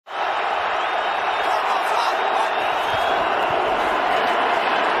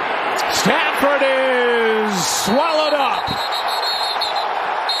Stafford is swallowed up.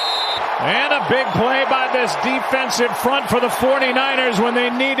 And a big play by this defensive front for the 49ers when they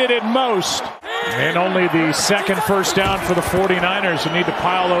needed it most. And only the second first down for the 49ers who need to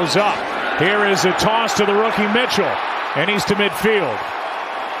pile those up. Here is a toss to the rookie Mitchell, and he's to midfield.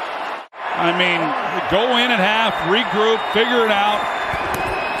 I mean, go in at half, regroup, figure it out.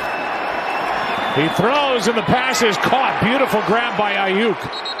 He throws, and the pass is caught. Beautiful grab by Aiyuk.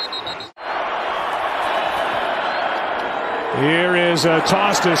 Here is a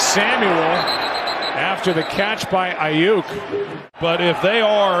toss to Samuel after the catch by Aiyuk. But if they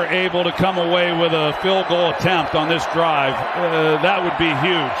are able to come away with a field goal attempt on this drive, that would be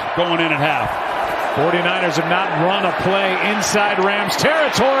huge going in at half. 49ers have not run a play inside Rams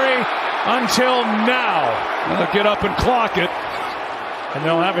territory until now. They'll get up and clock it. And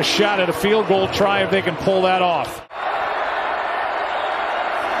they'll have a shot at a field goal try if they can pull that off.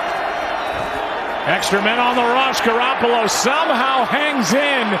 Extra men on the rush. Garoppolo somehow hangs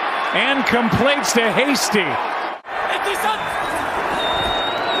in and completes to Hasty.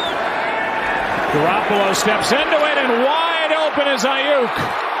 Garoppolo steps into it, and wide open is Aiyuk.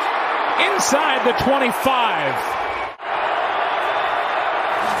 Inside the 25.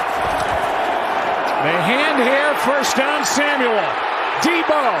 The hand here, first down Samuel.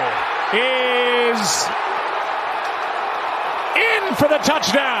 Debo is in for the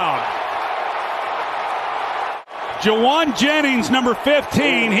touchdown. Jauan Jennings, number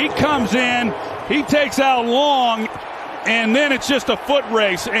 15, he comes in, he takes out long, and then it's just a foot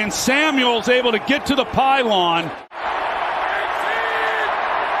race, and Samuel's able to get to the pylon.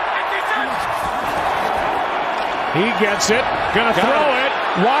 He gets it, gonna throw it,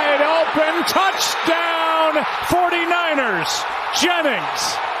 wide open, touchdown, 49ers,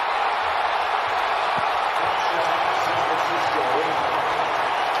 Jennings.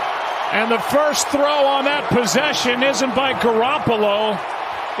 And the first throw on that possession isn't by Garoppolo,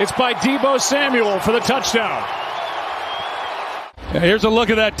 it's by Debo Samuel for the touchdown. Here's a look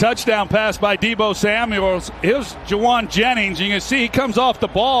at that touchdown pass by Debo Samuel. Here's Jauan Jennings. You can see he comes off the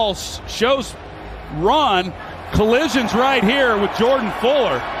ball, shows run, collisions right here with Jordan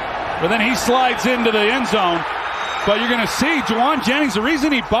Fuller. But then he slides into the end zone. But you're going to see Jauan Jennings, the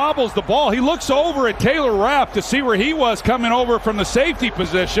reason he bobbles the ball, he looks over at Taylor Rapp to see where he was coming over from the safety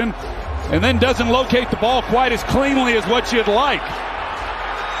position, and then doesn't locate the ball quite as cleanly as what you'd like.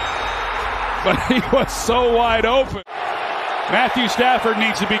 But he was so wide open. Matthew Stafford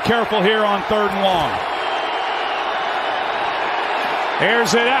needs to be careful here on 3rd and long.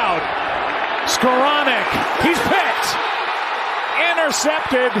 Airs it out. Skoranek, he's picked.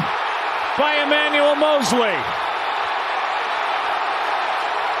 Intercepted by Emmanuel Mosley.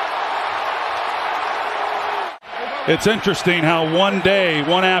 It's interesting how one day,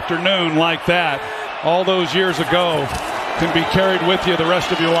 one afternoon like that, all those years ago, can be carried with you the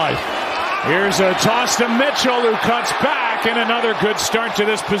rest of your life. Here's a toss to Mitchell, who cuts back, and another good start to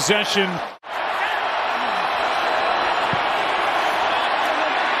this possession.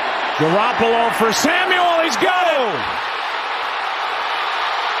 Garoppolo for Samuel, he's got it!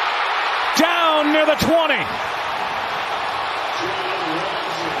 Down near the 20.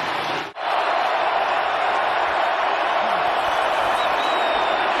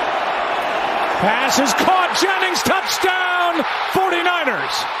 Pass is caught, Jennings, touchdown,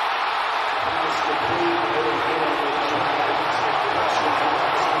 49ers.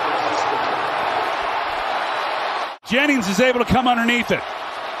 Jennings is able to come underneath it.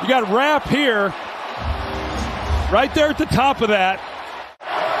 You got Rapp here, right there at the top of that.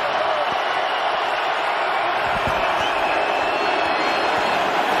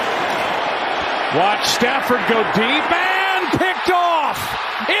 Watch Stafford go deep and picked off.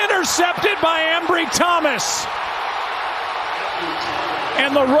 Intercepted by Ambry Thomas.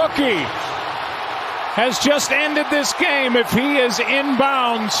 And the rookie has just ended this game. If he is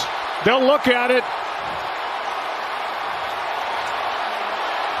inbounds, they'll look at it.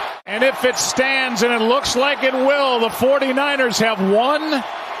 And if it stands, and it looks like it will, the 49ers have won,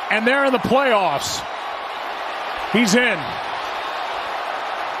 and they're in the playoffs. He's in.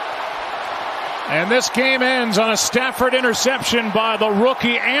 And this game ends on a Stafford interception by the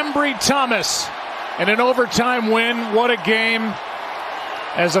rookie Ambry Thomas. And an overtime win. What a game,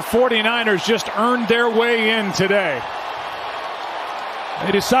 as the 49ers just earned their way in today.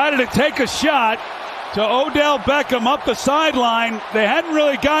 They decided to take a shot to Odell Beckham up the sideline. They hadn't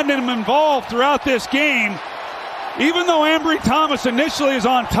really gotten him involved throughout this game. Even though Ambry Thomas initially is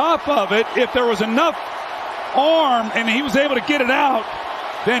on top of it, if there was enough arm and he was able to get it out,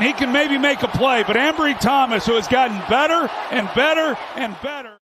 then he can maybe make a play. But Ambry Thomas, who has gotten better and better and better.